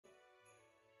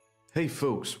Hey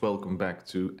folks, welcome back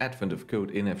to Advent of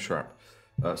Code in F Sharp.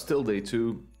 Still day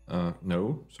 2,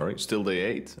 still day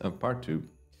 8, part 2.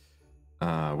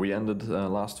 We ended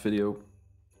last video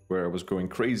where I was going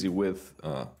crazy with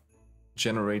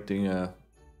generating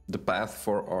the path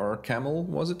for our camel,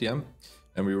 was it? Yeah.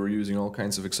 And we were using all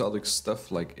kinds of exotic stuff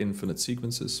like infinite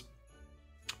sequences,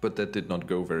 but that did not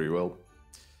go very well.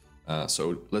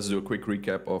 So let's do a quick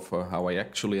recap of how I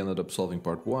actually ended up solving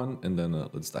part 1, and then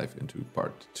let's dive into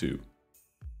part 2.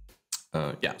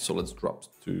 So let's drop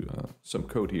to some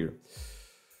code here.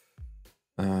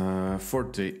 For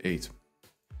day 8.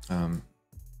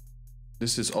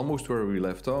 This is almost where we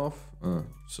left off,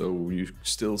 so you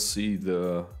still see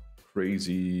the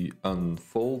crazy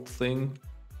unfold thing,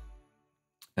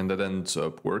 and that ends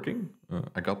up working.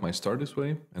 I got my star this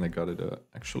way, and I got it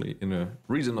actually in a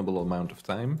reasonable amount of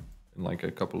time, in like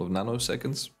a couple of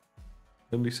nanoseconds,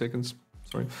 milliseconds,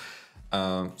 sorry.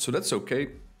 So that's okay,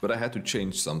 but I had to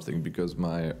change something because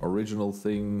my original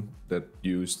thing that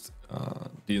used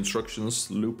the instructions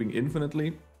looping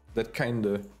infinitely, that kind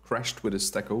of crashed with a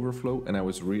Stack Overflow, and I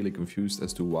was really confused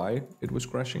as to why it was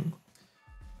crashing.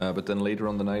 But then later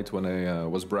on the night when I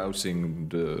was browsing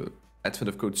the Advent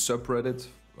of Code subreddit,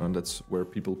 and that's where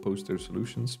people post their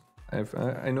solutions,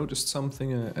 I noticed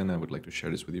something, and I would like to share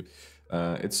this with you.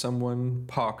 It's someone,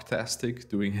 Parktastic,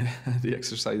 doing the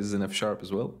exercises in F Sharp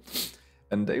as well.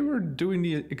 And they were doing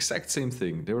the exact same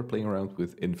thing. They were playing around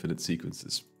with infinite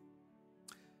sequences.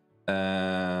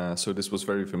 So this was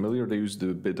very familiar. They used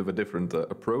a bit of a different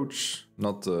approach,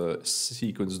 not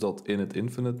sequence.init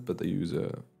infinite, but they use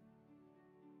a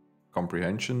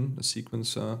comprehension, a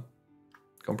sequence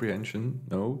comprehension.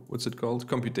 No, what's it called?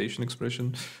 Computation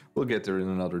expression. We'll get there in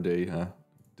another day.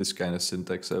 This kind of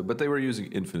syntax, but they were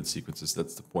using infinite sequences.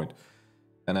 That's the point.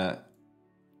 And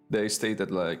they state that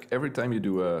like every time you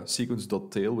do a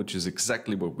sequence.tail, which is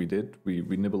exactly what we did, we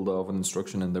nibbled off an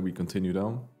instruction and then we continued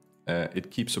on.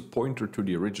 It keeps a pointer to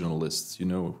the original lists, you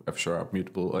know, F Sharp,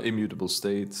 immutable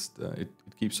states. It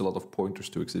keeps a lot of pointers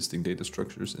to existing data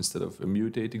structures instead of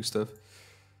mutating stuff.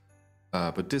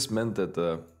 But this meant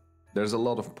that there's a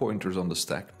lot of pointers on the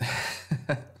stack.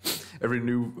 Every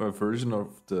new version of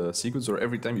the sequence, or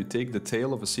every time you take the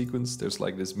tail of a sequence, there's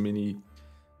like this mini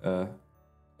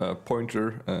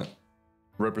pointer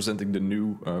representing the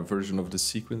new version of the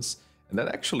sequence. And that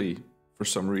actually, for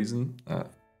some reason,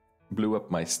 blew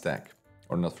up my stack.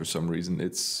 Or not for some reason,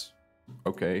 it's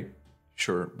okay,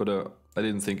 sure, but I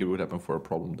didn't think it would happen for a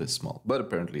problem this small, but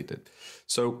apparently it did.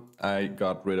 So I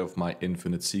got rid of my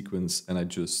infinite sequence and I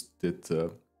just did,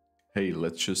 hey,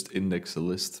 let's just index a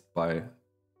list by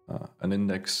an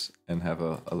index and have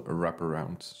a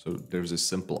wraparound. So there's this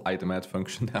simple item add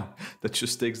function now that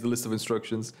just takes the list of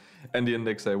instructions and the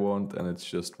index I want, and it's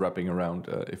just wrapping around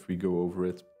if we go over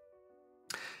it.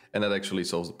 And that actually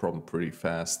solves the problem pretty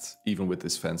fast, even with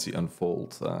this fancy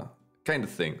unfold kind of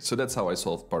thing. So that's how I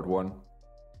solved part 1.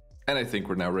 And I think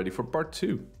we're now ready for part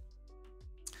 2.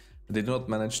 I did not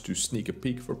manage to sneak a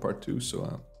peek for part 2,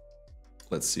 so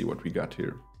let's see what we got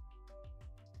here.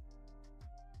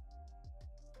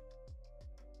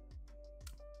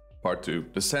 Part 2.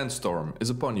 The sandstorm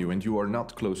is upon you and you are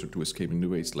not closer to escaping the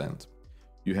wasteland.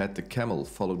 You had the camel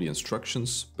follow the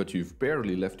instructions, but you've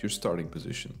barely left your starting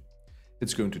position.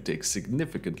 It's going to take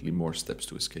significantly more steps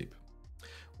to escape.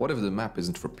 What if the map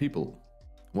isn't for people?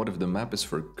 What if the map is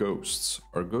for ghosts?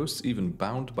 Are ghosts even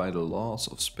bound by the laws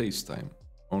of space-time?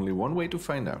 Only one way to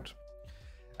find out.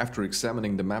 After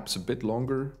examining the maps a bit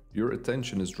longer, your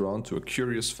attention is drawn to a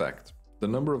curious fact. The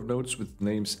number of nodes with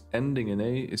names ending in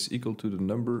A is equal to the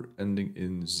number ending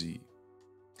in Z.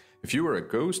 If you were a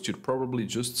ghost, you'd probably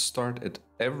just start at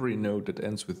every node that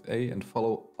ends with A and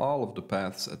follow all of the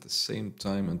paths at the same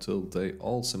time until they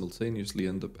all simultaneously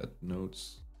end up at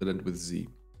nodes that end with Z.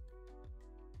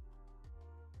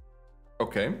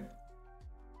 Okay.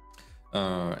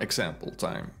 Example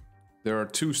time. There are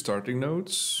 2 starting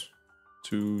nodes,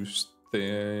 2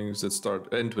 things that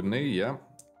end with an A, yeah.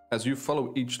 As you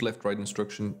follow each left-right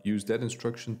instruction, use that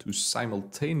instruction to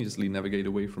simultaneously navigate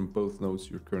away from both nodes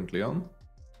you're currently on.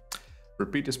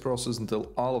 Repeat this process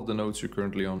until all of the nodes you're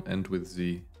currently on end with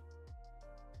Z.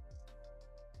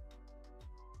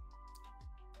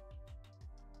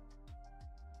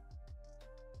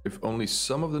 If only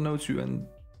some of the nodes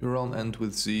you're on end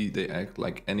with Z, they act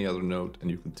like any other node and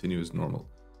you continue as normal.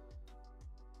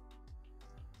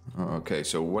 Okay,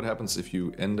 so what happens if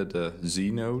you end at a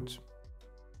Z node?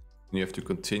 And you have to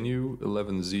continue,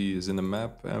 11Z is in the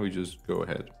map, and we just go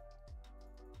ahead.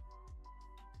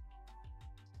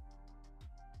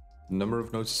 The number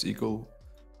of nodes is equal.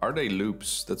 Are they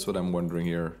loops? That's what I'm wondering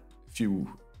here.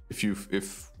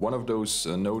 if one of those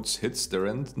nodes hits their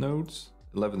end node,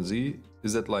 11z,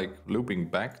 is that like looping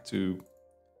back to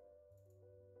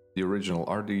the original?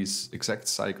 Are these exact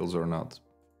cycles or not?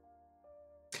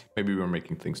 Maybe we're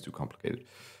making things too complicated.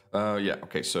 Yeah,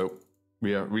 okay, so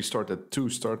we start at 2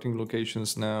 starting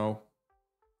locations now,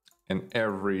 and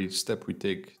every step we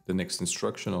take the next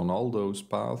instruction on all those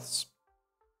paths.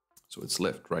 So it's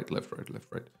left, right, left, right, left,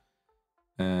 right.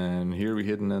 And here we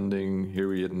hit an ending, here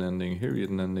we hit an ending, here we hit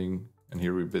an ending, and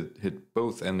here we hit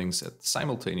both endings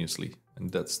simultaneously. And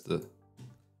that's the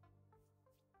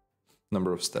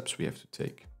number of steps we have to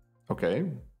take.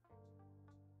 Okay.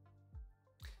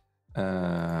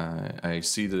 I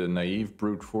see the naive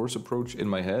brute force approach in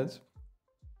my head.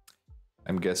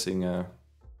 I'm guessing if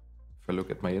I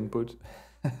look at my input,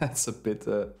 that's a bit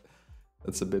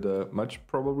much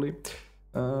probably.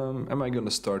 Am I going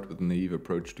to start with a naive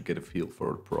approach to get a feel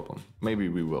for a problem? Maybe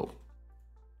we will.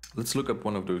 Let's look up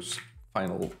one of those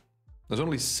final. There's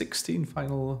only 16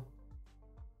 final.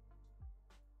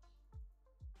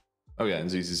 Oh yeah, in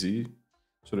ZZZ.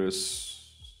 So there's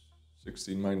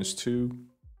 16 minus 2.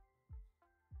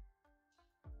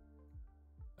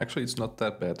 Actually, it's not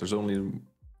that bad. There's only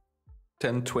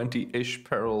 10, 20-ish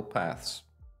parallel paths.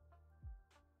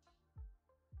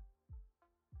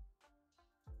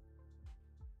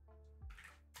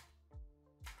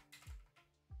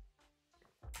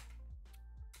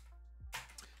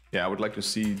 Yeah, I would like to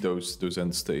see those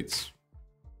end states.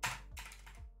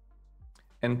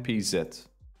 NPZ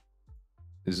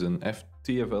is an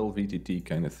TFL VTT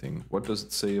kind of thing. What does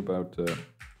it say about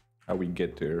how we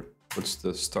get there? What's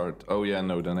the start? Oh yeah,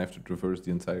 no, then I have to traverse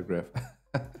the entire graph.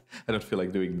 I don't feel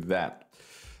like doing that.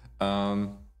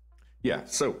 Yeah,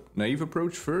 so naive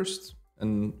approach first,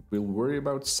 and we'll worry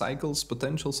about cycles,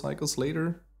 potential cycles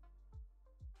later.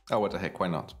 Oh, what the heck, why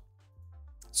not?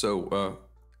 So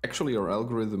actually our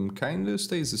algorithm kind of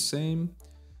stays the same,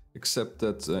 except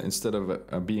that instead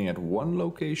of being at one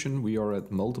location, we are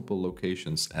at multiple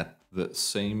locations at the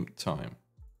same time.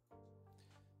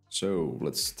 So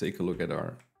let's take a look at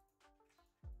our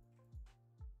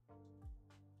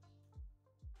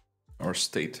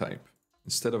state type.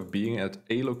 Instead of being at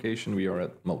a location, we are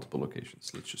at multiple locations.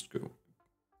 Let's just go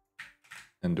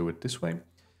and do it this way.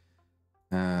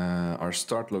 Our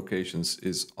start locations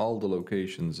is all the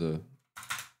locations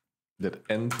that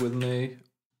end with an A.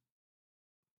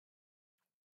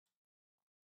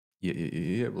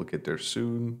 Yeah, we'll get there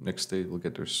soon. Next state, we'll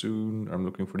get there soon. I'm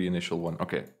looking for the initial one.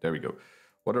 Okay, there we go.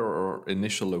 What are our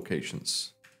initial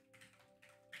locations?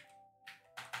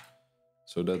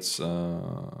 So that's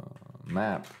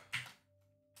map.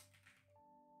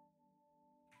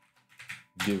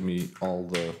 Give me all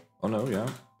the, oh no, yeah.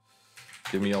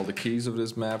 Give me all the keys of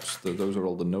this maps. Those are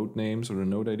all the node names or the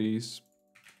node IDs.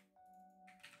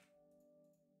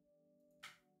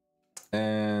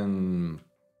 And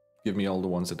give me all the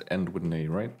ones that end with an A,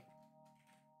 right?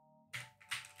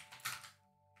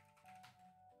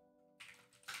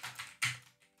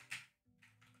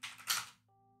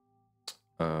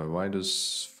 Why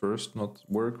does first not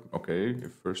work? Okay,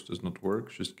 if first does not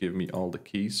work, just give me all the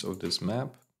keys of this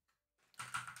map.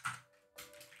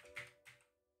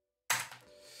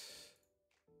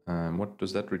 What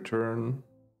does that return?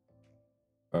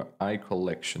 I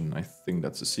collection. I think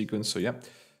that's a sequence. So yeah,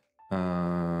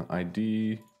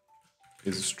 ID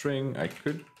is a string. I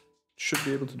should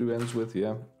be able to do ends with,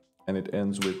 yeah, and it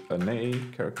ends with an A,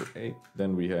 character A.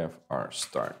 Then we have our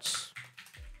starts,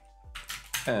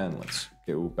 and let's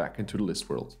go back into the list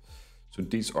world. So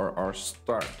these are our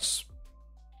starts.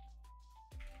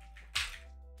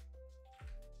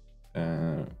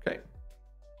 Okay.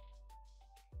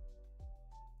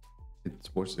 It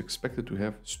was expected to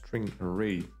have string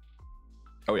array.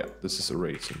 Oh yeah, this is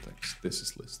array syntax. This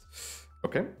is list.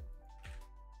 Okay.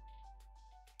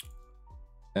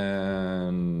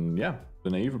 And yeah, the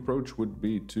naive approach would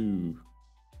be to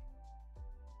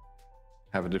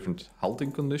have a different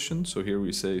halting condition. So here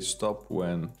we say stop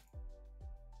when.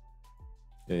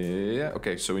 Yeah,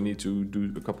 okay, so we need to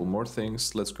do a couple more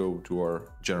things. Let's go to our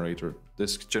generator.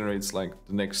 This generates like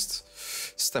the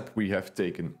next step we have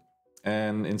taken.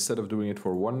 And instead of doing it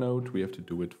for one node, we have to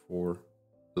do it for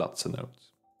lots of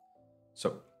nodes.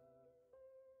 So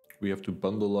we have to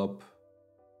bundle up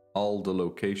all the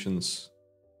locations.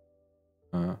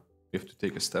 We have to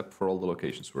take a step for all the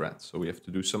locations we're at. So we have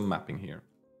to do some mapping here.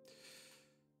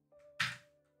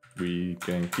 We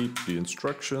can keep the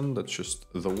instruction, that's just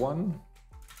the one.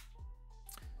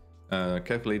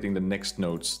 Calculating the next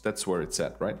nodes, that's where it's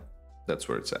at, right? That's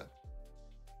where it's at.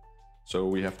 So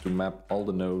we have to map all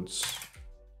the nodes,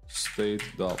 state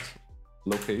dot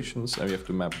locations, and we have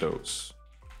to map those.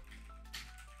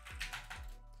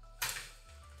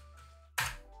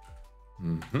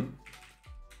 Mm-hmm.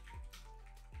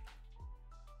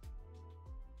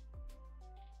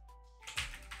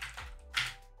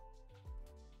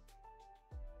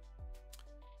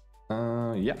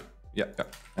 Yeah.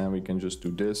 And we can just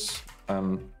do this.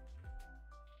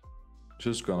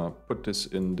 Just gonna put this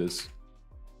in this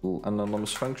little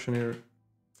anonymous function here.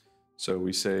 So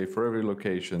we say for every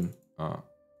location,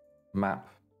 map.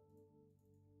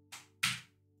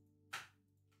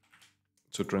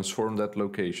 To transform that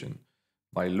location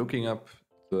by looking up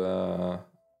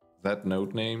that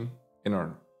node name in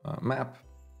our map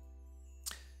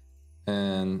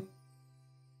and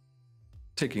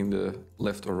taking the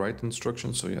left or right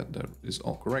instruction. So yeah, that is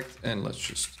all correct. And let's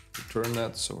just return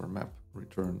that. So our map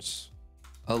returns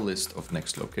a list of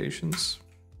next locations.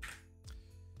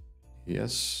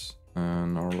 Yes,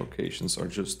 and our locations are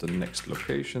just the next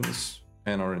locations,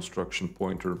 and our instruction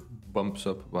pointer bumps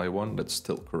up by 1. That's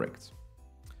still correct.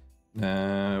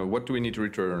 What do we need to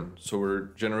return? So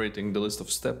we're generating the list of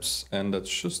steps, and that's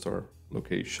just our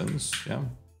locations. Yeah,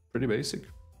 pretty basic.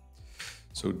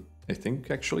 So I think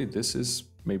actually this is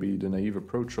maybe the naive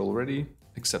approach already,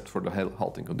 except for the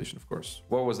halting condition, of course.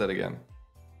 What was that again?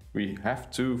 We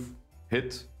have to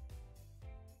hit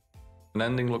an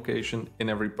ending location in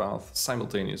every path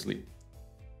simultaneously.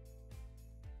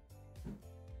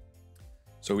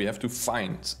 So we have to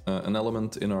find an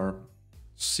element in our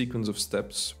sequence of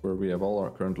steps where we have all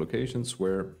our current locations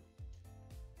where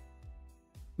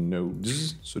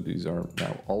nodes, so these are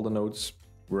now all the nodes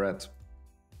we're at,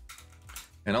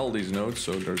 and all these nodes,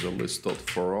 so there's a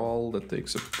list.forAll that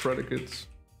takes a predicate.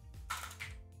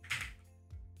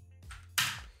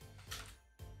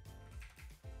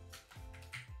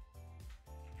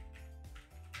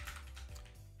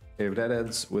 If that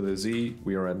ends with a Z,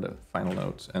 we are at the final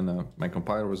node. And my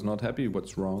compiler was not happy.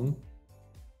 What's wrong?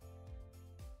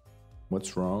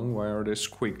 What's wrong? Why are there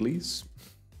squigglies?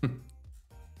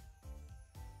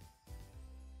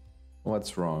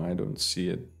 What's wrong? I don't see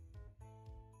it.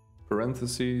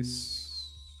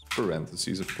 Parentheses.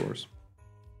 Parentheses, of course.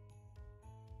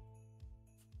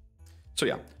 So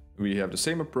yeah, we have the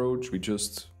same approach. We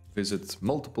just visit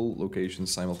multiple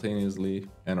locations simultaneously,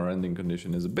 and our ending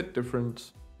condition is a bit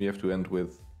different. We have to end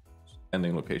with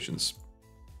ending locations.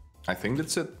 I think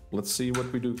that's it. Let's see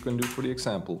what we can do for the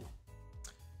example.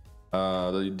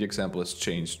 The example has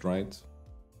changed, right?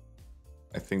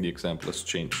 I think the example has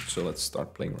changed, so let's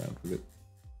start playing around with it.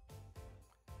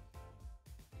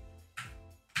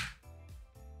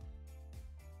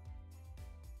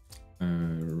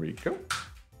 There we go.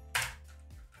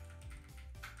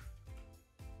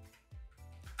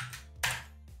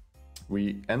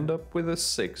 We end up with a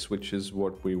 6, which is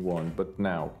what we want, but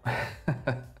now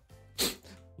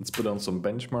let's put on some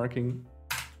benchmarking.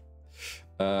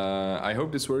 I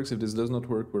hope this works. If this does not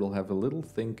work, we'll have a little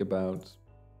think about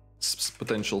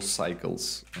potential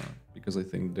cycles, because I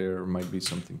think there might be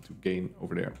something to gain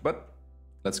over there. But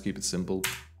let's keep it simple.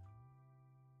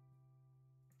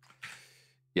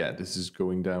 Yeah, this is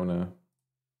going down a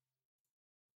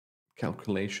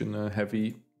calculation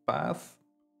heavy path.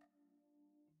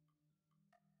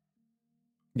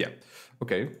 Yeah,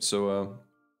 okay, so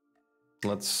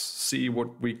let's see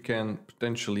what we can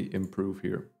potentially improve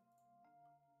here.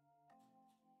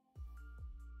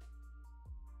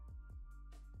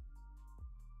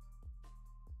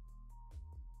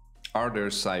 Are there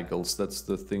cycles? That's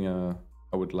the thing I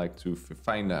would like to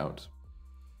find out.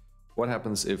 What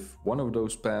happens if one of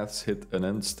those paths hit an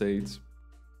end state?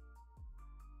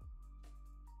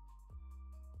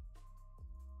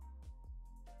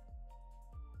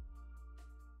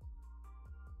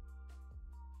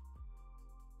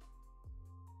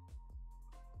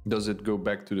 Does it go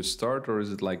back to the start, or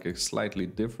is it like a slightly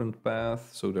different path,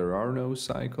 so there are no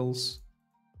cycles?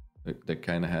 There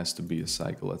kind of has to be a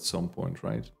cycle at some point,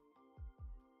 right?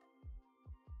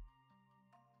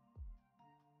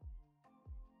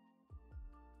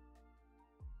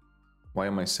 Why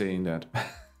am I saying that?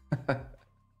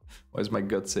 Why is my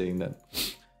gut saying that?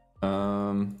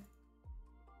 And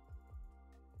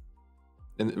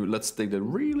let's take the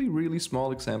really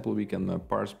small example we can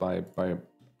parse by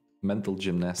mental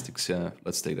gymnastics.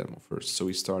 Let's take that one first. So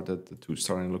we start at the 2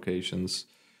 starting locations,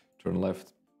 turn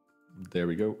left, there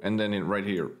we go. And then right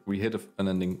here, we hit an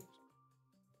ending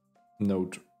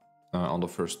node on the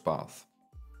first path.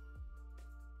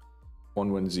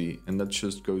 11Z, and that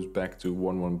just goes back to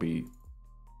 11B.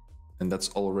 And that's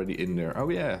already in there. Oh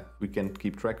yeah, we can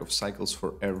keep track of cycles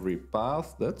for every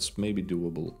path. That's maybe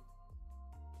doable.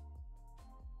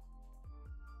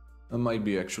 That might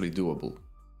be actually doable.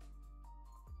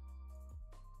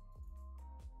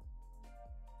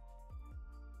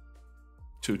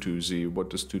 22Z. What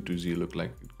does 22Z look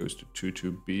like? It goes to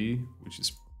 22B, which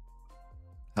is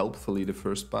helpfully the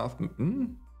first path.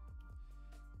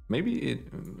 Maybe it...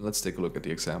 Let's take a look at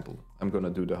the example. I'm gonna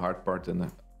do the hard part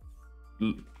and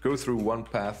go through one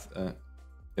path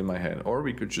in my head. Or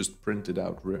we could just print it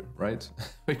out, right?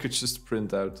 We could just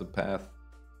print out the path.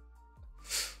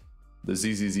 The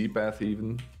ZZZ path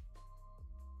even.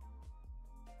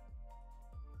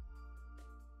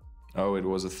 Oh, it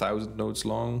was 1,000 nodes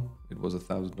long. It was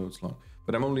 1,000 nodes long.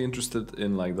 But I'm only interested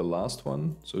in like the last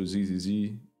one. So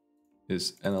ZZZ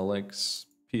is NLX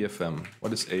PFM.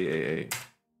 What is AAA?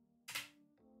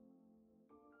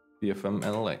 PFM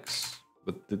NLX.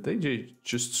 But did they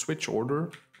just switch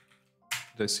order?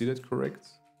 Did I see that correct?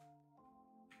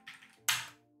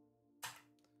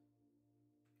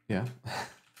 Yeah.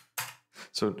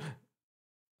 So,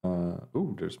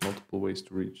 ooh, there's multiple ways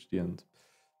to reach the end.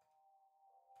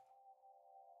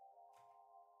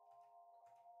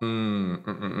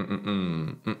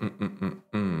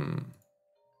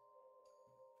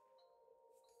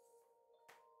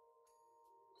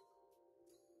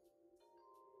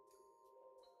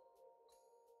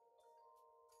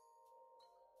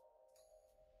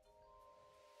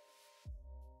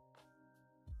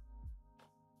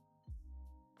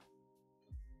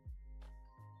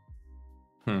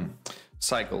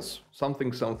 Cycles.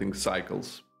 Something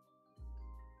cycles.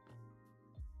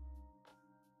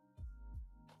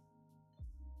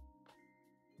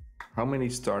 How many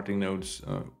starting nodes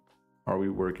are we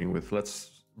working with?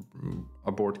 Let's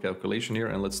abort calculation here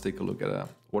and let's take a look at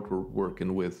what we're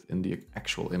working with in the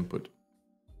actual input.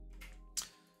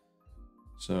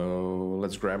 So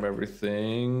let's grab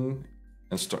everything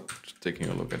and start taking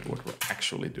a look at what we're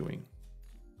actually doing.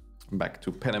 Back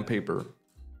to pen and paper.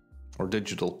 Or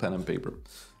digital pen and paper.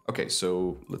 Okay,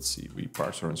 so let's see. We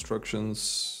parse our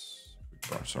instructions. We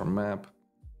parse our map.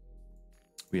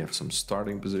 We have some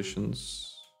starting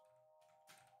positions.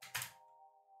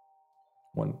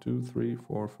 1, 2, 3,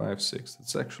 4, 5, 6.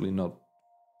 It's actually not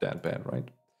that bad, right?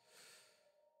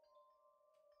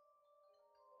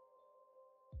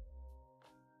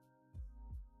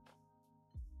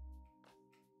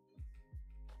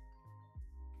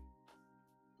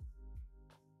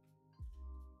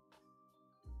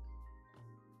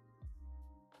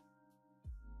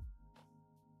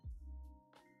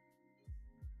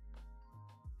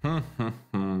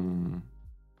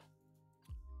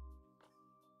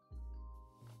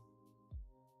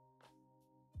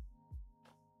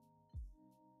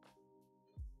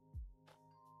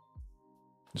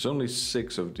 There's only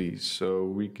 6 of these, so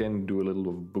we can do a little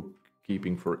of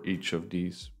bookkeeping for each of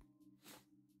these.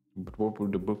 But what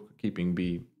would the bookkeeping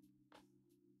be?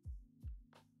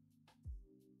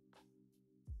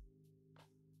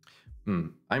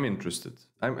 I'm interested.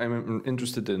 I'm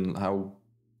interested in how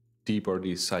deep are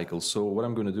these cycles. So what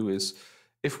I'm going to do is,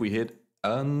 if we hit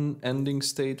an ending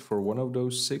state for one of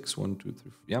those 6, 1, 2,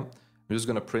 3, yeah, I'm just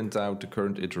going to print out the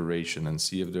current iteration and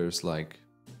see if there's like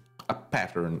a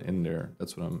pattern in there.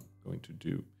 That's what I'm going to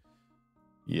do.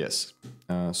 Yes.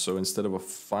 So instead of a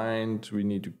find, we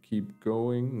need to keep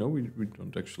going. No, we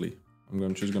don't actually.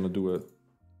 I'm just going to do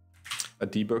a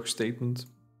debug statement.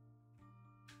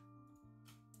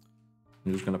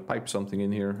 I'm just going to pipe something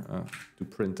in here to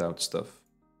print out stuff.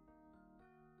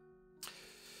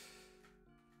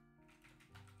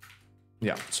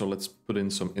 Yeah, so let's put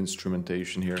in some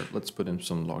instrumentation here. Let's put in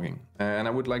some logging. And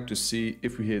I would like to see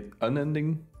if we hit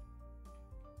unending,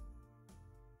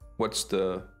 what's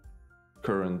the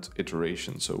current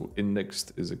iteration? So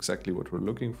indexed is exactly what we're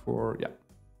looking for. Yeah.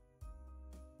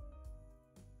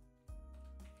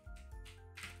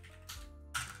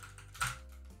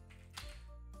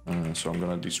 So I'm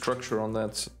going to destructure on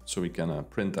that so we can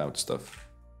print out stuff.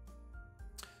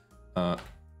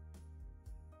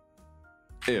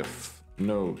 If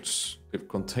nodes, if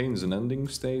contains an ending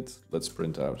state, let's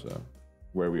print out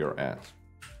where we are at.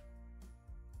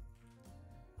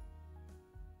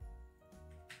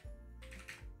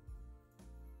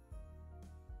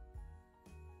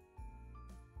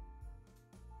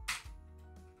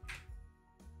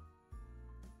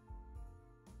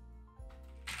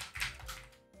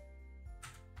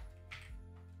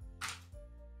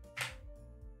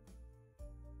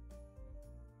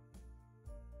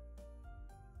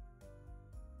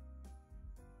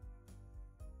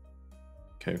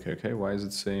 Okay. Why is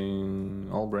it saying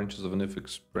all branches of an if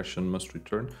expression must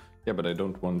return? Yeah, but I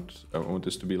want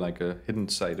this to be like a hidden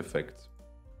side effect.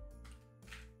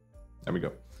 There we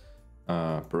go.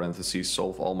 Parentheses,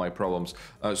 solve all my problems.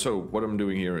 So what I'm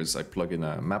doing here is I plug in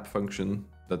a map function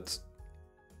that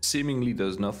seemingly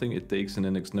does nothing. It takes an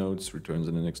index nodes, returns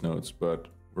an index nodes, but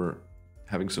we're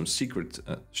having some secret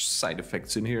side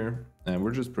effects in here, and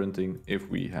we're just printing if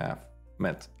we have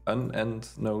met an end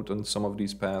node on some of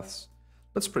these paths.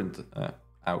 Let's print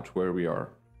out where we are,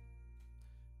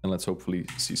 and let's hopefully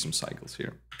see some cycles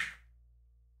here.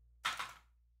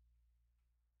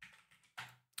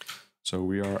 So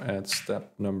we are at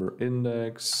step number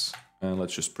index, and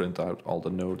let's just print out all the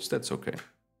nodes. That's okay.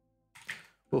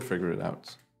 We'll figure it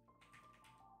out.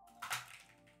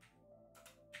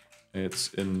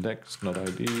 It's index, not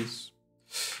IDs.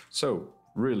 So,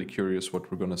 really curious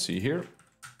what we're gonna see here.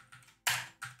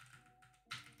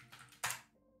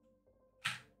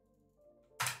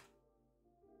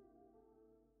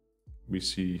 We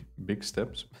see big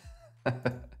steps.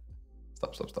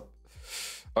 Stop.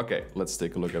 Okay, let's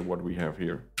take a look at what we have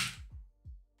here.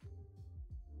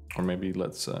 Or maybe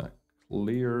let's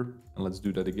clear, and let's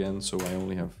do that again so I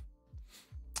only have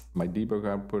my debug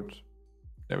output.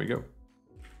 There we go.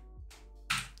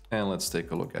 And let's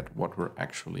take a look at what we're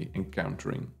actually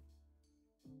encountering.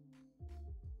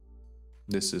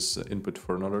 This is input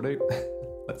for another day.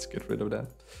 Let's get rid of that.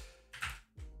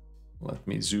 Let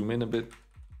me zoom in a bit.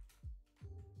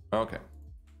 Okay.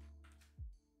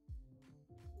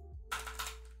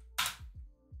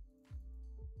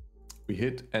 We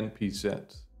hit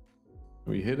NPZ.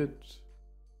 We hit it.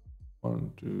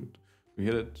 We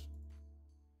hit it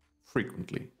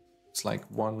frequently. It's like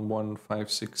 1, 1, 5,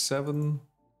 6, 7.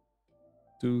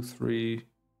 2, 3,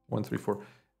 1, 3, 4.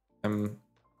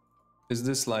 Is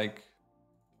this like,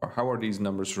 or how are these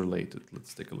numbers related?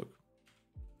 Let's take a look.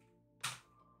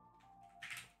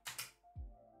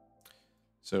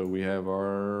 So we have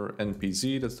our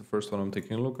NPZ, that's the first one I'm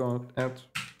taking a look at,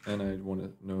 and I want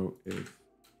to know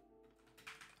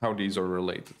how these are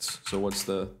related. So what's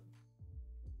the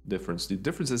difference? The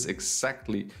difference is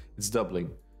exactly, it's doubling.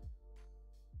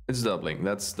 It's doubling,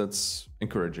 that's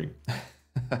encouraging.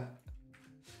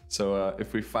 So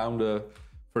if we found,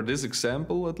 for this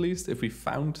example at least, if we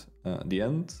found the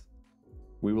end,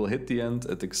 we will hit the end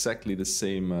at exactly the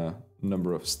same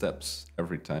number of steps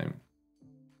every time.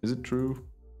 Is it true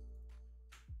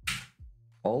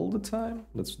all the time?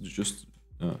 Let's just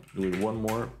do it one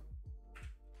more.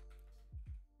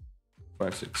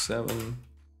 5, 6, 7.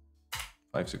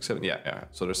 5, 6, 7. Yeah.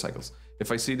 So there's cycles.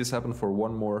 If I see this happen for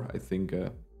one more, I think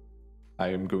I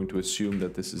am going to assume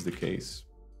that this is the case.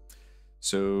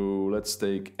 So let's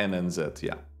take NNZ,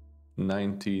 yeah.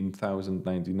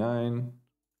 19,099.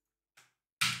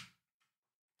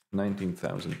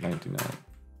 19,099.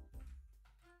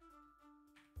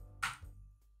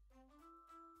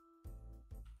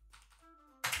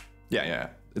 Yeah,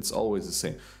 it's always the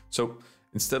same. So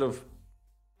instead of,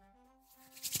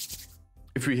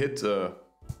 if we hit a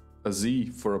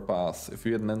Z for a path, if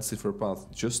we hit an NZ for a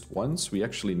path just once, we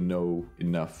actually know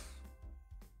enough.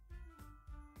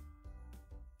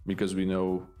 Because we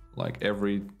know like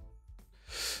every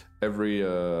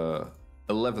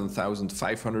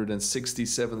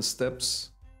 11,567 steps,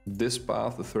 this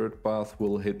path, the third path,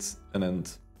 will hit an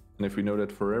end. And if we know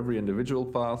that for every individual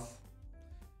path,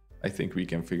 I think we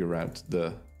can figure out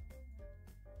the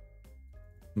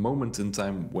moment in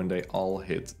time when they all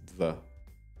hit their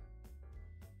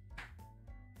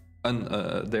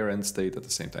end state at the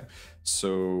same time.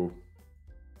 So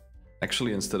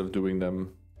actually, instead of doing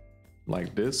them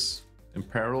like this in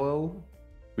parallel,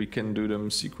 we can do them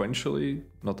sequentially.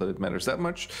 Not that it matters that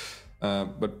much,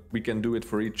 but we can do it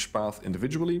for each path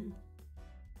individually,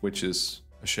 which is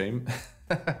a shame.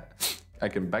 I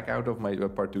can back out of my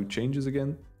part 2 changes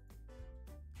again.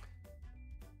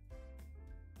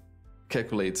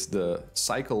 Calculate the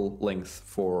cycle length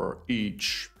for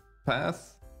each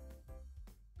path,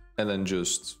 and then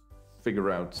just figure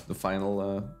out the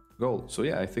final goal. So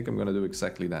yeah, I think I'm gonna do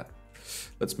exactly that.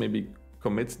 Let's maybe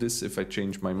commit this if I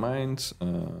change my mind.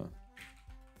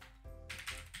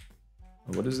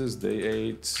 What is this? Day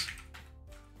 8,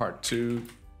 part 2.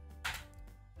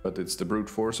 But it's the brute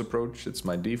force approach. It's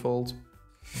my default.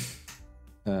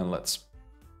 And let's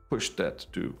push that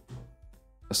to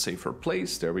a safer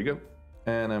place. There we go.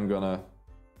 And I'm gonna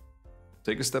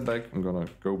take a step back. I'm gonna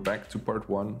go back to part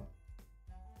 1.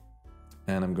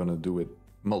 And I'm gonna do it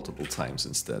multiple times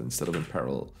instead of in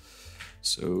parallel.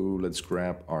 So let's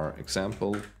grab our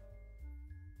example.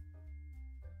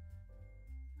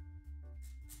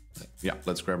 Yeah,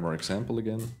 let's grab our example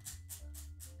again.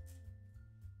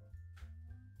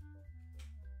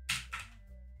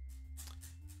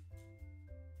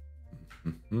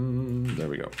 There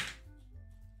we go.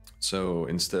 So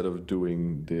instead of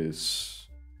doing this,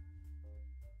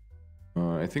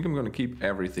 I think I'm going to keep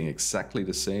everything exactly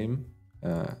the same.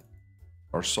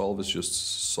 Our solve is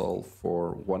just solve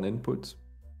for one input.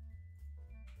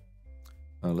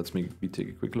 Let's me take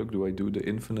a quick look. Do I do the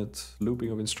infinite looping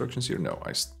of instructions here? No,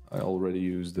 I already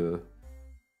used the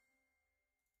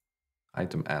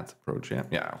item add approach.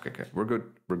 Yeah, okay. We're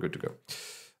good to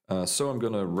go. So I'm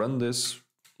gonna run this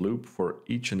loop for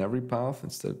each and every path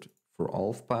instead for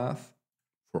all paths.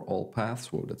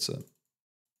 Whoa, that's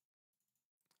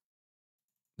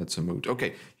a mood.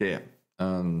 Okay, yeah.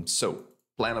 So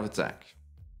plan of attack.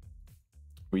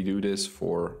 We do this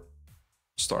for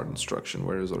start instruction.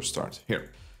 Where is our start?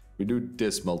 Here. We do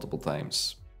this multiple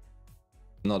times.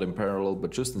 Not in parallel,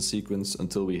 but just in sequence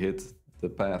until we hit the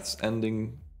path's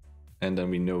ending, and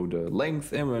then we know the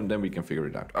length, and then we can figure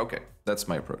it out. Okay, that's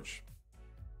my approach.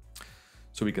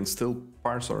 So we can still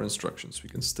parse our instructions. We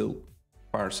can still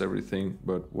parse everything,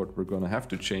 but what we're gonna have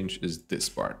to change is this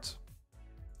part.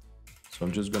 So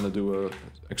I'm just gonna do a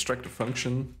extract a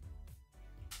function.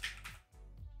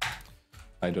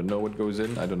 I don't know what goes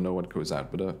in, I don't know what goes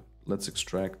out, but let's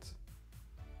extract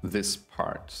this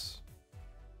part.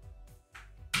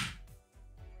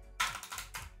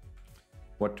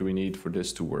 What do we need for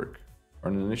this to work?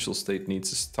 Our initial state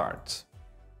needs a start.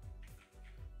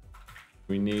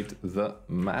 We need the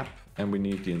map and we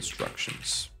need the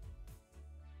instructions.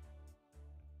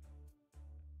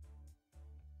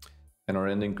 And our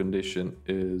ending condition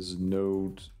is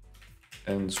node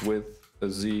ends with a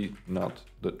Z, not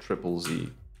the triple Z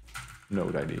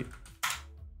node ID.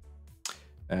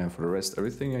 And for the rest,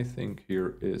 everything I think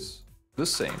here is the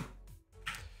same.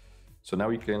 So now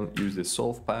we can use this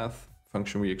solve path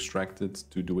function we extracted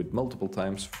to do it multiple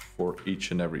times for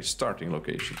each and every starting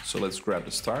location. So let's grab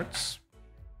the starts.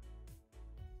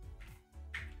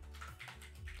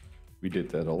 We did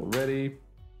that already.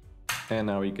 And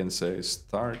now we can say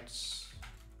starts,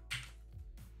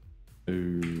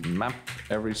 map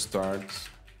every start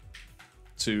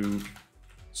to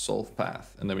solve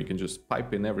path. And then we can just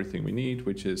pipe in everything we need,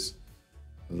 which is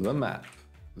the map,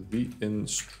 the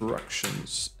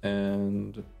instructions,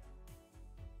 and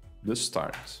the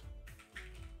start.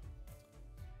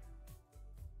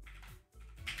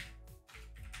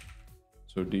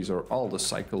 So these are all the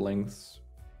cycle lengths.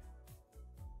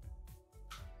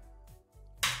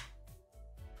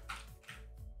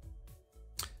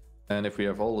 And if we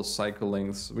have all the cycle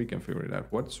lengths, we can figure it out.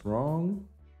 What's wrong?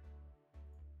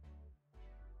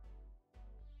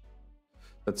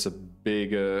 That's a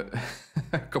big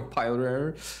compiler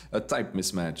error. A type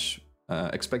mismatch.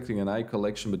 Expecting an I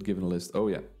collection, but given a list. Oh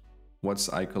yeah. What's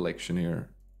I collection here?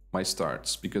 My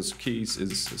starts. Because keys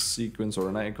is a sequence or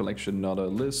an I collection, not a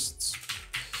list.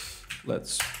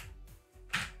 Let's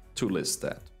to list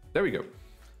that. There we go.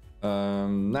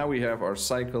 Now we have our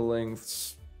cycle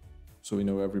lengths. So we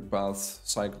know every path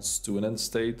cycles to an end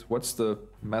state. What's the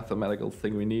mathematical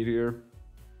thing we need here?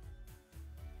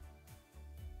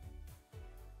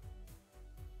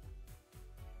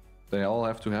 They all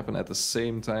have to happen at the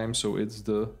same time, so it's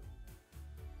the...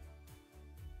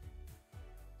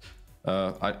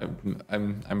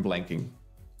 I'm blanking.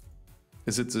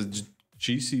 Is it the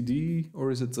GCD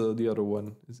or is it the other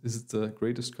one? Is it the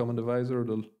greatest common divisor or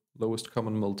the lowest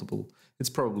common multiple? It's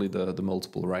probably the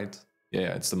multiple, right?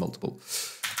 Yeah, it's the multiple.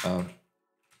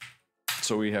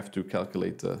 So we have to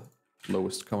calculate the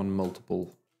lowest common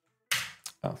multiple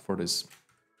for this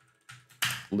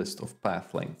list of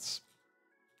path lengths.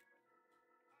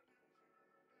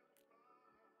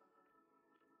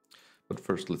 But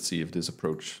first, let's see if this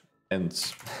approach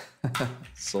ends.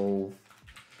 Solve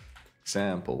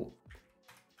example.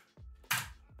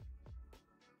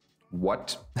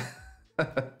 What?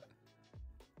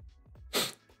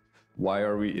 Why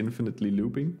are we infinitely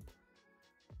looping?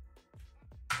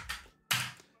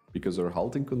 Because our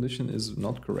halting condition is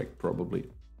not correct, probably.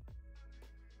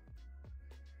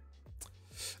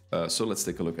 So let's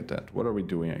take a look at that. What are we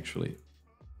doing actually?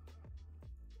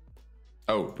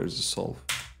 Oh, there's a solve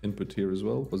input here as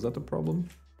well. Was that a problem?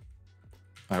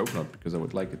 I hope not, because I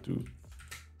would like it to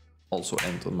also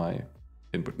end on my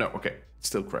input. No, okay, it's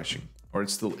still crashing, or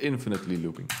it's still infinitely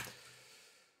looping.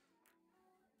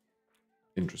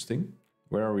 Interesting.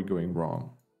 Where are we going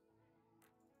wrong?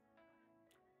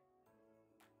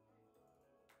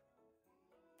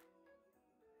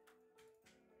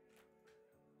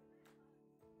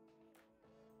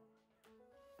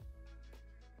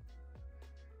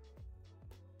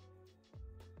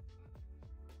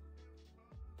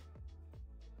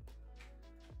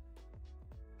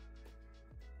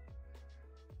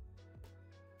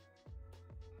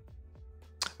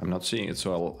 I'm not seeing it,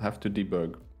 so I'll have to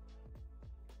debug.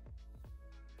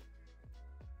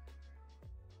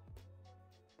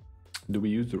 Do we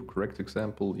use the correct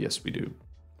example? Yes, we do.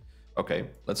 Okay,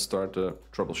 let's start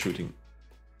troubleshooting.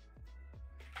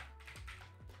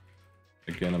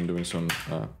 Again, I'm doing some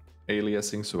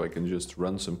aliasing so I can just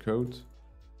run some code.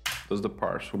 Does the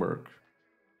parse work?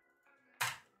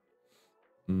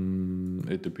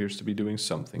 It appears to be doing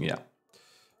something, yeah.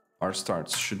 Our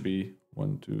starts should be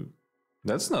 1, 2.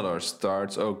 That's not our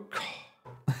starts. Oh,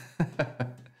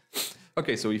 God.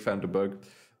 Okay, so we found a bug.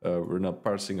 We're not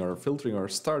parsing or filtering our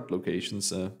start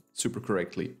locations super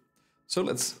correctly. So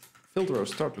let's filter our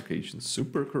start locations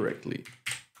super correctly.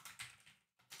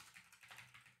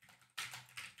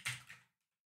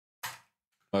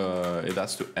 It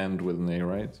has to end with an A,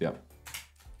 right? Yeah.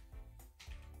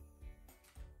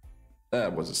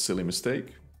 That was a silly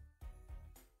mistake.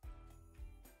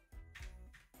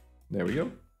 There we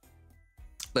go.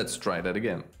 Let's try that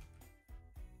again.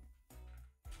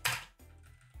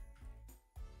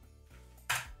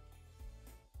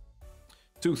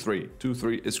 Two, 3. 2,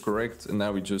 3 is correct, and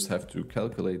now we just have to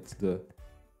calculate the...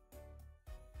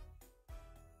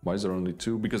 Why is there only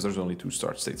 2? Because there's only 2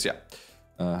 start states, yeah.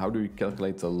 How do we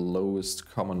calculate the lowest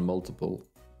common multiple?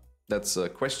 That's a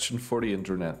question for the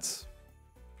internet.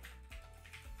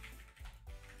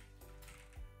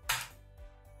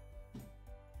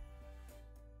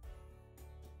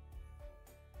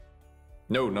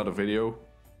 No, not a video.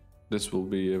 This will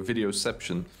be a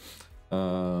videoception.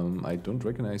 I don't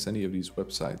recognize any of these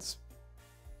websites.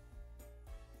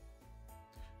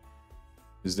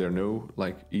 Is there no,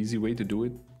 like, easy way to do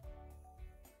it?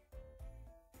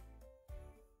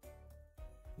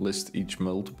 List each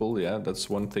multiple, yeah, that's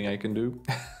one thing I can do.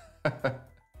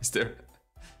 Is there...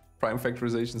 Prime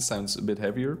factorization sounds a bit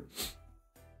heavier.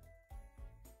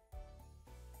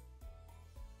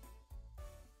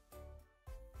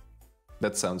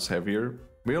 That sounds heavier.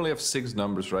 We only have 6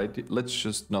 numbers, right? Let's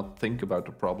just not think about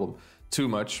the problem too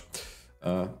much.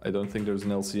 I don't think there's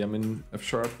an LCM in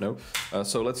F#, no.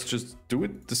 So let's just do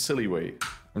it the silly way.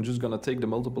 I'm just gonna take the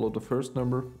multiple of the first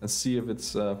number and see if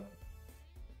it's a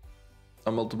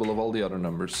multiple of all the other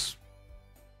numbers.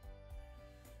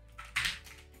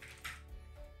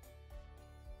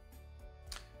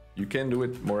 You can do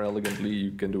it more elegantly,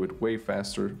 you can do it way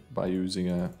faster by using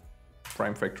a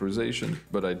prime factorization,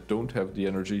 but I don't have the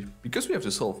energy because we have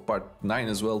to solve part 9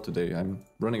 as well today. I'm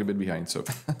running a bit behind, so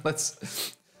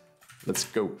let's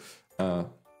go.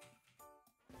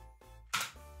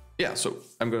 Yeah, so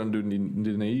I'm gonna do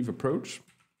the naive approach.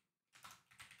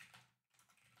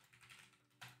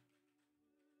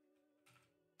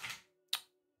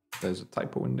 There's a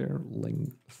typo in there,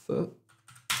 length.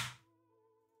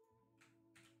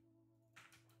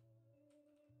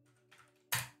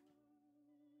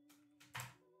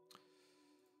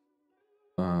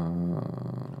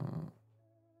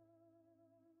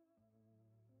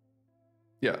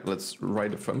 Yeah, let's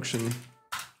write a function.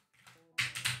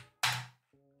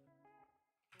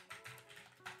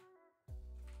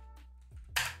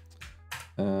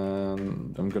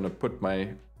 And I'm gonna put my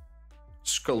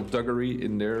skullduggery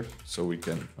in there so we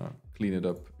can clean it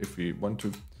up if we want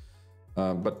to.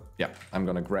 But yeah, I'm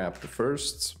gonna grab the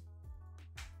first.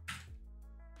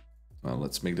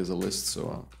 Let's make this a list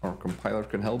so our compiler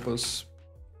can help us.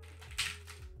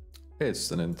 It's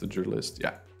an integer list,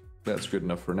 yeah, that's good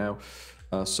enough for now.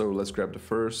 So let's grab the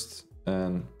first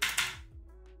and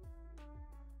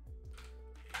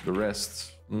the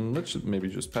rest. Let's maybe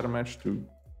just pattern match to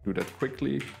do that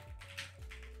quickly.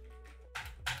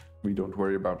 We don't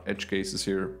worry about edge cases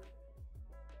here.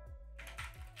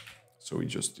 So we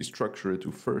just destructure it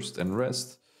to first and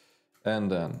rest. And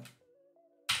then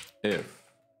if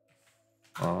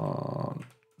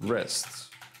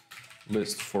rest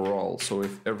list for all. So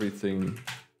if everything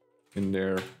in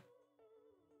there,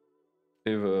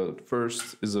 if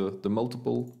first is the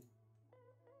multiple.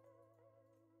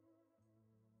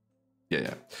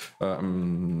 Yeah.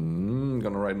 I'm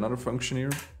gonna write another function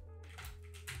here.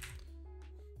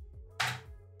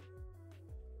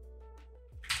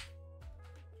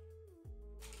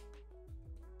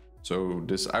 So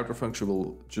this outer function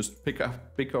will just pick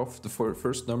off the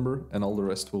first number, and all the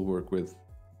rest will work with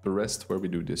the rest where we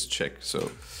do this check.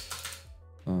 So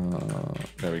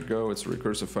there we go. It's a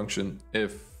recursive function.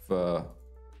 If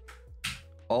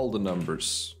all the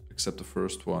numbers except the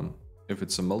first one, if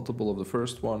it's a multiple of the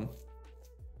first one,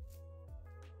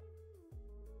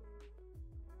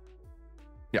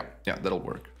 yeah, that'll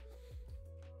work.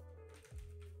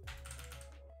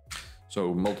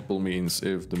 So multiple means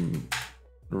if the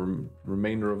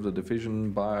remainder of the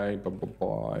division by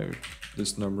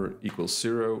this number equals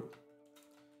 0,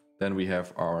 then we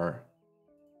have our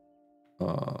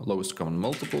lowest common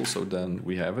multiple. So then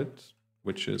we have it,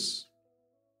 which is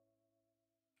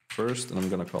first, and I'm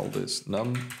gonna call this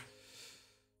none.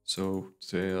 So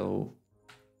tail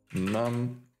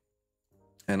none.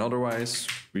 And otherwise,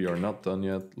 we are not done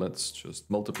yet. Let's just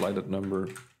multiply that number.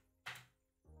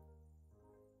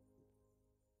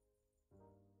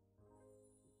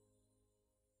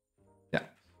 Yeah,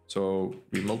 so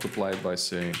we multiply it by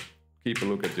saying, keep a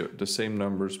look at the same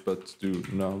numbers, but do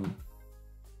num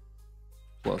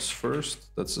plus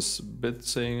first. That's a bit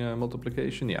saying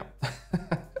multiplication, yeah.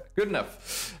 Good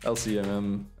enough.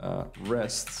 LCMM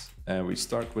rest, and we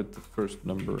start with the first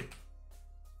number.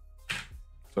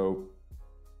 So,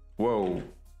 whoa.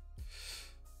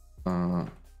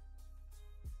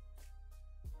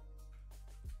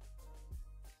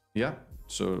 Yeah,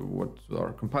 so what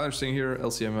our compiler's saying here,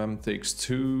 LCMM takes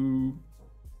 2.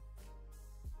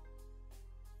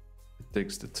 It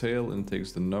takes the tail and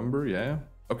takes the number, yeah.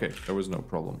 Okay, there was no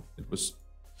problem. It was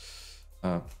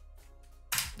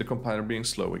the compiler being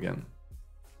slow again.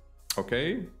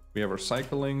 Okay, we have our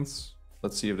cycle lengths.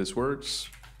 Let's see if this works.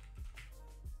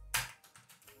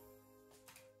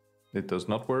 It does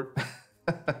not work.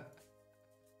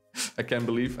 I can't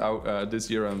believe how this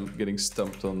year I'm getting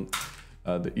stumped on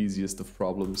the easiest of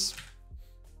problems.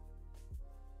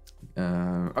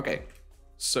 Okay,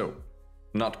 so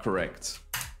not correct.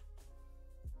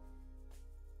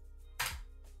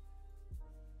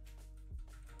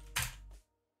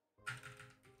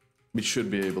 We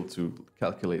should be able to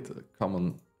calculate a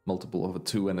common multiple of a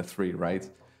 2 and a 3, right?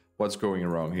 What's going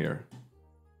wrong here?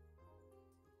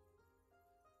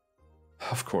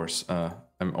 Of course,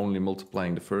 I'm only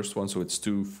multiplying the first one, so it's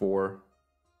 2, 4.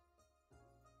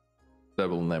 That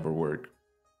will never work.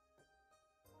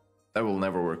 That will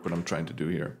never work what I'm trying to do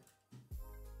here.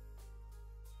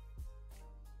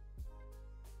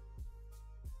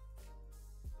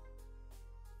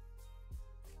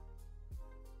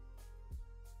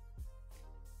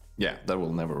 Yeah, that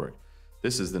will never work.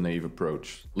 This is the naive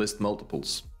approach. List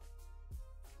multiples.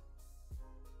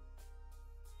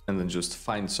 And then just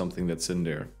find something that's in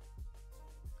there.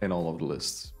 In all of the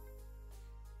lists.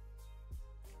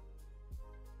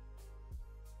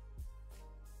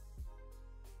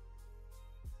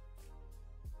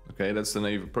 Okay, that's the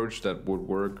naive approach that would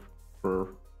work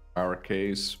for our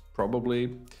case,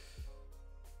 probably.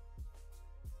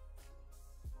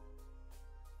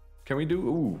 Can we do...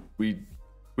 Ooh,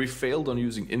 we failed on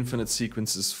using infinite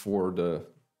sequences for the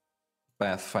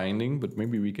path finding, but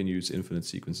maybe we can use infinite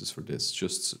sequences for this,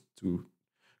 just to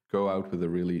go out with a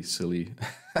really silly,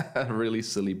 really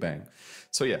silly bang.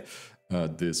 So yeah,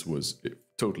 this was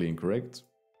totally incorrect.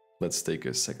 Let's take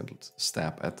a second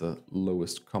stab at the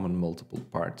lowest common multiple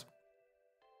part.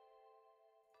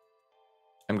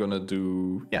 I'm gonna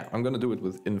do it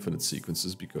with infinite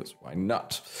sequences because why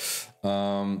not?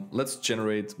 Let's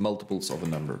generate multiples of a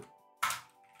number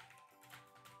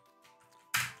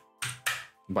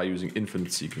by using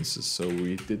infinite sequences. So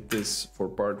we did this for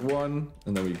part 1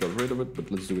 and then we got rid of it,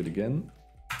 but let's do it again.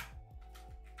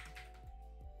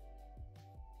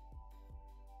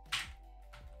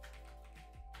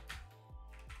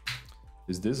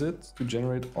 Is this it to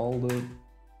generate all the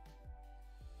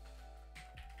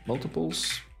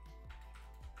multiples?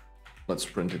 Let's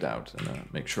print it out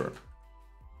and make sure.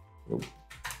 Whoa.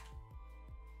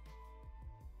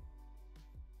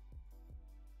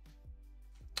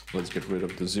 Let's get rid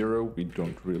of the 0. We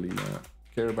don't really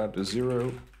care about the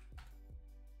 0.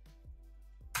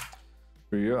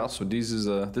 Here you are. So this is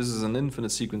an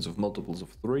infinite sequence of multiples of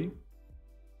 3.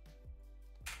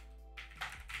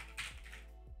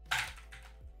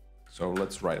 So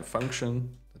let's write a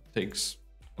function that takes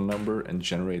a number and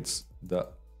generates the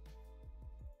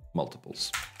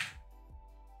multiples.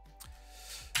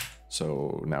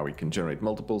 So now we can generate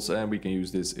multiples and we can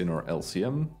use this in our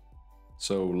LCM.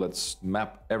 So let's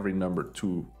map every number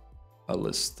to a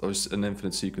list, or an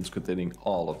infinite sequence containing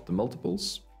all of the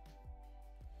multiples.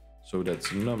 So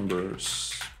that's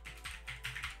numbers,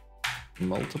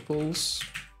 multiples,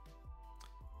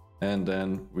 and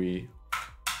then we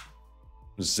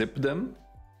zip them.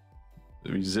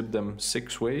 We zip them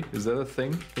 6-way. Is that a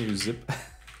thing? Can you zip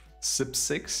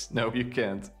 6? No, you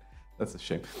can't. That's a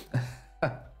shame.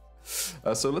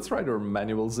 So let's write our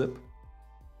manual zip.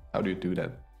 How do you do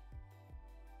that?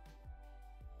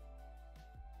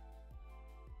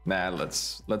 Nah,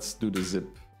 let's do the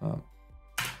zip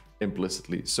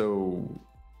implicitly. So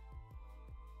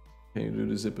can you do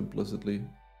the zip implicitly?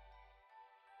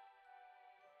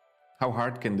 How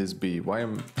hard can this be? Why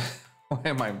am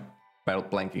I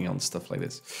blanking on stuff like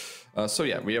this? So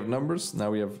yeah, we have numbers.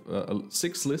 Now we have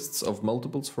 6 lists of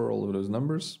multiples for all of those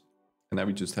numbers. And now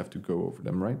we just have to go over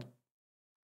them, right?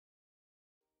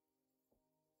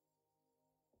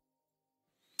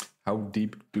 How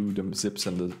deep do the zips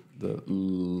and the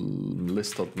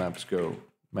list.maps go?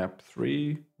 Map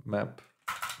 3, map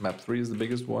Map3 is the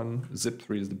biggest one.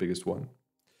 Zip3 is the biggest one.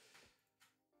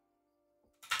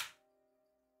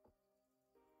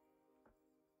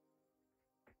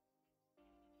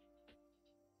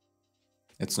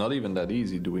 It's not even that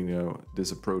easy doing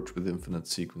this approach with infinite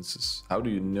sequences. How do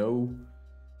you know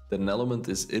that an element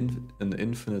is in an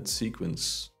infinite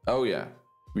sequence? Oh yeah,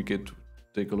 we could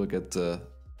take a look at the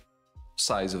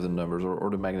size of the numbers or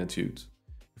the magnitude.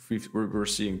 If we're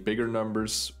seeing bigger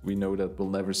numbers, we know that we'll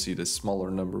never see the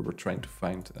smaller number we're trying to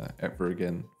find ever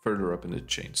again further up in the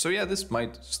chain. So yeah, this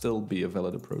might still be a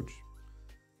valid approach.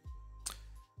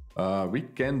 We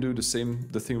can do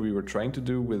the thing we were trying to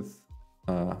do with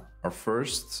our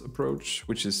first approach,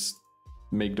 which is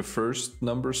make the first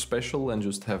number special and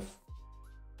just have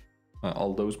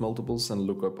all those multiples and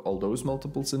look up all those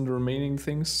multiples in the remaining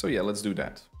things. So yeah, let's do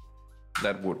that.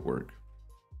 That would work.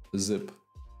 Zip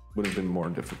would have been more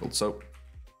difficult. So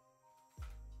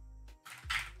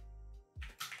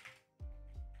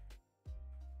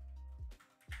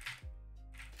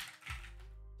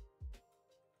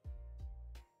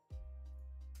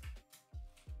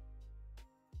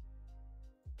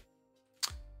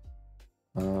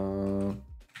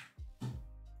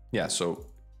yeah, so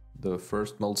the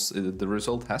first the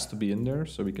result has to be in there,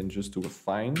 so we can just do a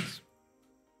find.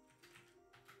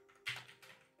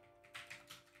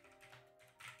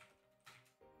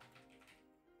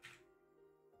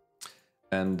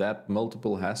 And that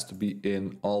multiple has to be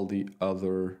in all the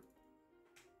other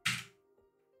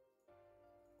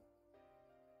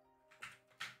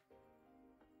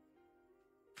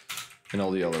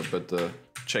but the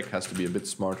check has to be a bit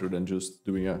smarter than just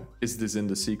doing is this in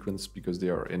the sequence, because they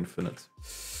are infinite.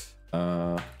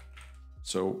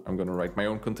 So I'm gonna write my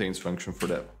own contains function for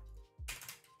that.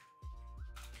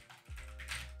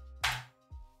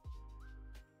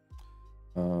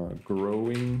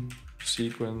 Growing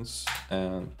sequence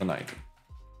and an item.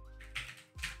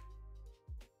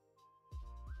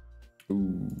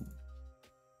 Ooh.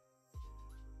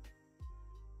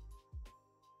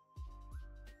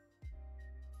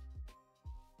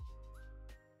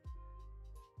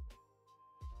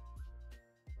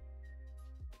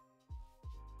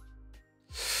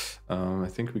 I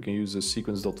think we can use a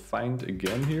sequence.find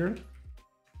again here.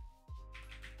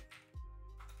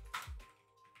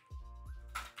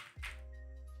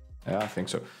 Yeah, I think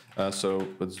so. So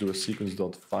let's do a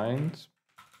sequence.find.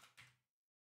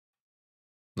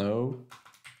 No.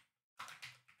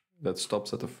 That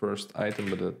stops at the first item,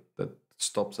 but that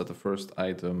stops at the first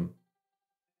item.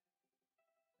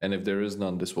 And if there is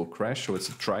none, this will crash, so it's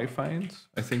a try find.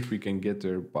 I think we can get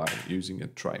there by using a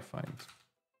try find.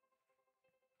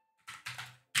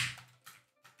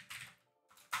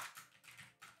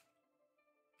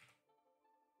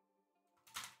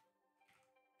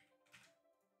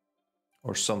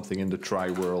 Or something in the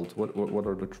try world. What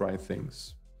are the try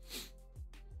things?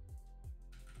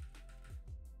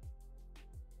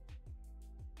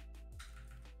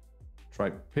 Try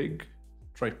pig.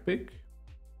 Try pig.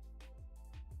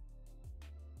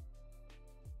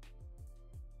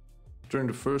 Return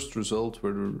the first result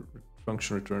where the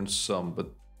function returns sum, but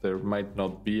there might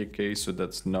not be a case, so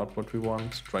that's not what we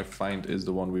want. Try find is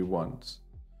the one we want.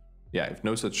 Yeah, if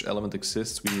no such element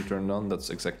exists, we return none. That's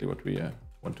exactly what we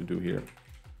want to do here.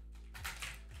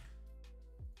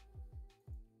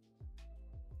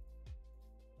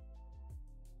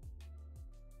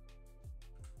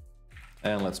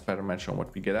 And let's pattern match on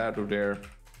what we get out of there.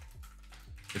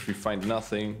 If we find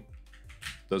nothing,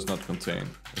 does not contain.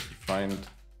 If we find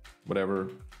whatever,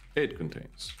 it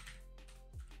contains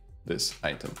this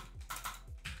item.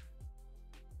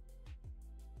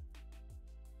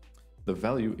 The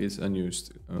value is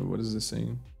unused. What is this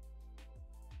saying?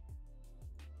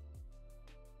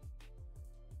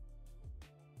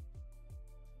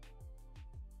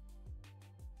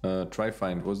 Try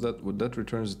find. Would that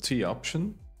returns a T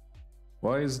option?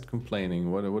 Why is it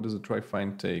complaining? What does a try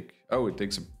find take? Oh, it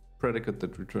takes a predicate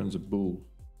that returns a bool.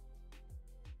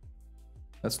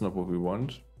 That's not what we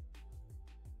want.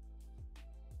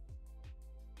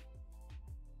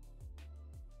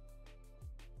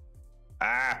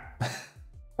 Ah!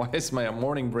 Why is my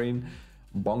morning brain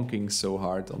bonking so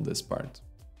hard on this part?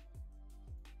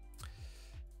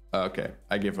 Okay,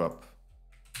 I give up.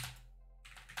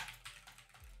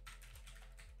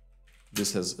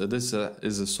 This is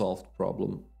a solved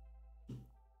problem.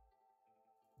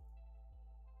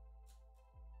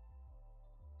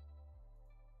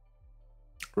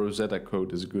 Rosetta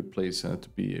code is a good place to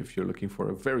be if you're looking for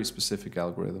a very specific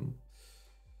algorithm.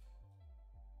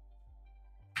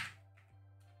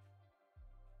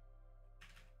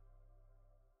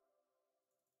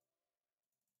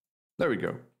 There we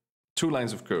go. 2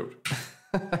 lines of code.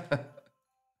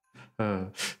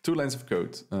 2 lines of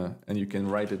code, and you can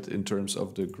write it in terms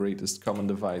of the greatest common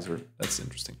divisor. That's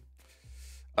interesting.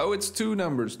 Oh, it's 2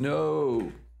 numbers.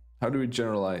 No. How do we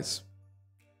generalize?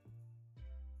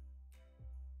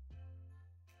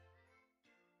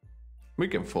 We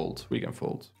can fold. We can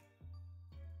fold.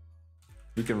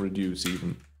 We can reduce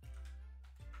even.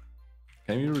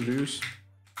 Can you reduce?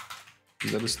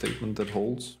 Is that a statement that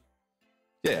holds?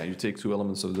 Yeah, you take 2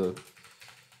 elements of the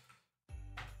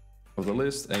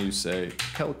list and you say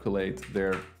calculate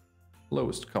their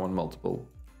lowest common multiple,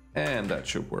 and that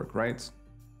should work, right?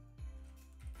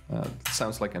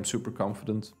 Sounds like I'm super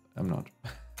confident. I'm not.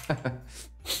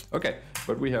 Okay,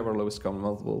 but we have our lowest common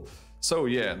multiple. So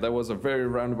yeah, that was a very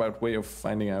roundabout way of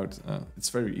finding out. It's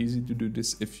very easy to do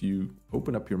this if you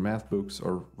open up your math books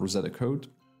or Rosetta Code.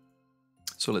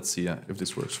 So let's see if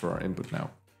this works for our input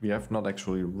now. We have not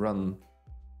actually run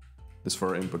this for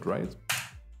our input, right?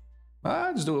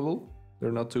 It's doable.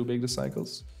 They're not too big, the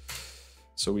cycles.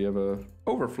 So we have a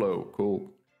overflow,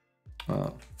 cool.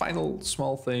 Final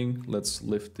small thing, let's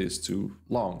lift this to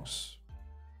longs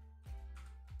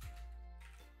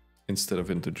instead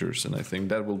of integers, and I think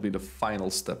that will be the final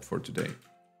step for today.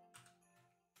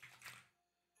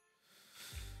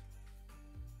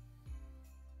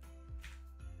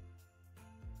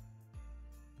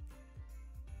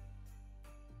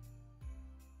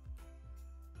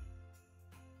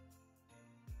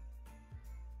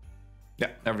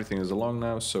 Yeah, everything is along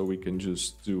now, so we can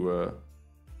just do a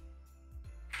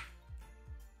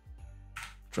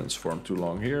transform to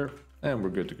long here, and we're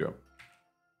good to go.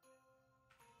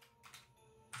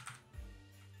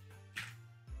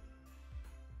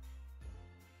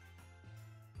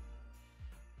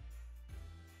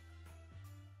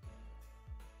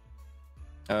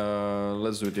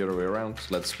 Let's do it the other way around.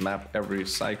 Let's map every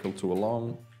cycle to a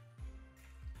long.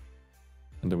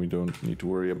 And then we don't need to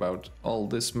worry about all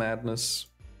this madness.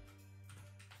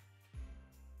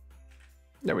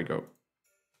 There we go.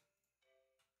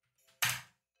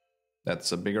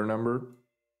 That's a bigger number.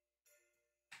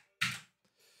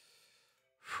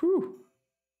 Whew.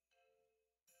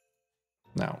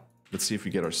 Now, let's see if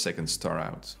we get our second star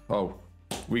out. Oh,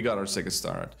 we got our second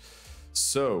star out.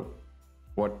 So,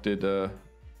 what did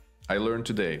I learn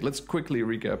today? Let's quickly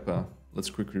recap.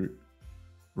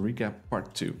 Recap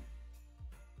part 2.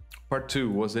 Part 2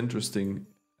 was interesting,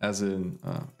 as in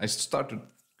I started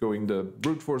going the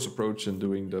brute force approach and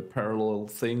doing the parallel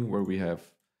thing where we have,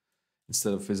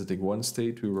 instead of visiting one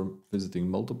state, we were visiting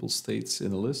multiple states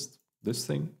in a list, this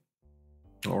thing,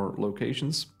 or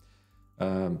locations.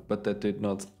 But that did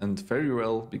not end very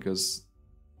well because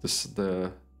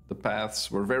the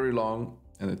paths were very long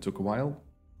and it took a while.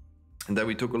 And then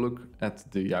we took a look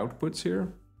at the outputs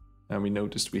here, and we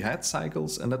noticed we had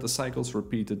cycles and that the cycles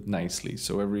repeated nicely.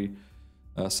 So every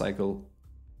cycle,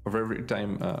 or every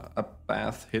time a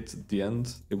path hit the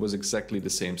end, it was exactly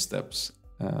the same steps.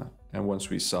 And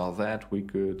once we saw that, we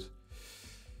could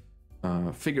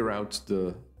figure out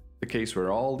the case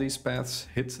where all these paths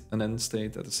hit an end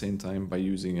state at the same time by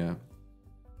using a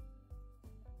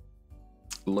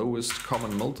lowest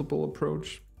common multiple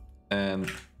approach.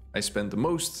 And I spent the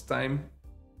most time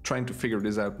trying to figure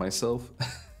this out myself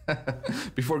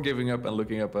before giving up and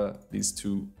looking up these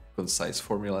 2 concise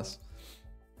formulas.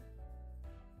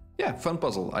 Yeah, fun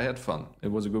puzzle. I had fun.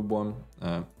 It was a good one.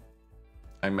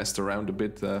 I messed around a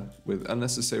bit with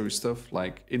unnecessary stuff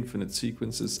like infinite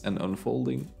sequences and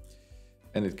unfolding,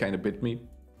 and it kind of bit me.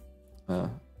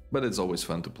 But it's always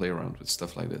fun to play around with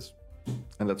stuff like this.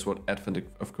 And that's what Advent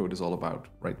of Code is all about,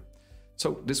 right?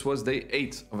 So this was day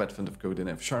 8 of Advent of Code in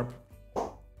F#.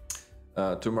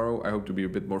 Tomorrow I hope to be a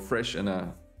bit more fresh,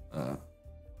 and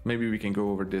maybe we can go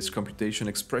over this computation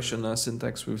expression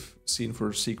syntax we've seen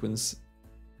for sequence.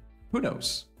 Who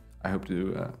knows? I hope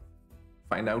to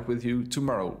find out with you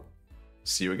tomorrow.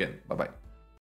 See you again. Bye-bye.